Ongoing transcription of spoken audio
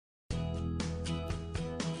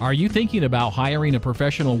Are you thinking about hiring a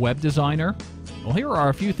professional web designer? Well, here are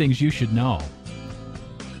a few things you should know.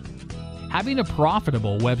 Having a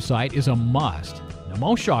profitable website is a must. Now,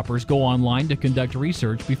 most shoppers go online to conduct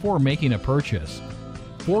research before making a purchase.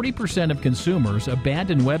 40% of consumers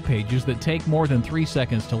abandon web pages that take more than 3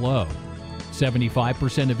 seconds to load.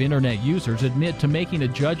 75% of internet users admit to making a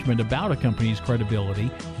judgment about a company's credibility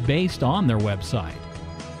based on their website.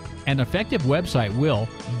 An effective website will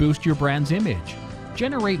boost your brand's image,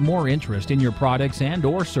 generate more interest in your products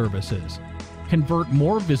and/or services, convert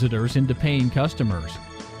more visitors into paying customers,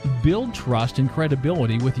 build trust and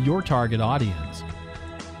credibility with your target audience.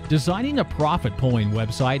 Designing a profit-pulling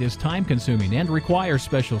website is time-consuming and requires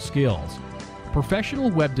special skills. Professional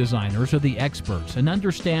web designers are the experts and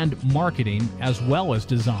understand marketing as well as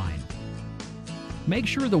design. Make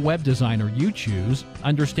sure the web designer you choose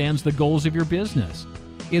understands the goals of your business,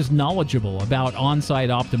 is knowledgeable about on-site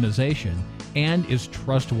optimization, and is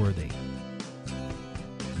trustworthy.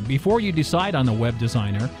 Before you decide on a web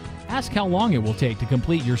designer, ask how long it will take to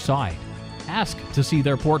complete your site. Ask to see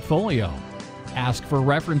their portfolio. Ask for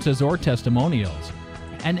references or testimonials.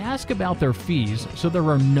 And ask about their fees so there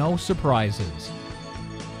are no surprises.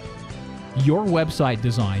 Your website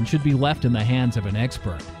design should be left in the hands of an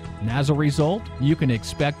expert. And as a result, you can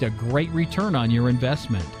expect a great return on your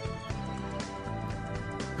investment.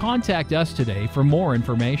 Contact us today for more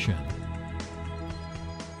information.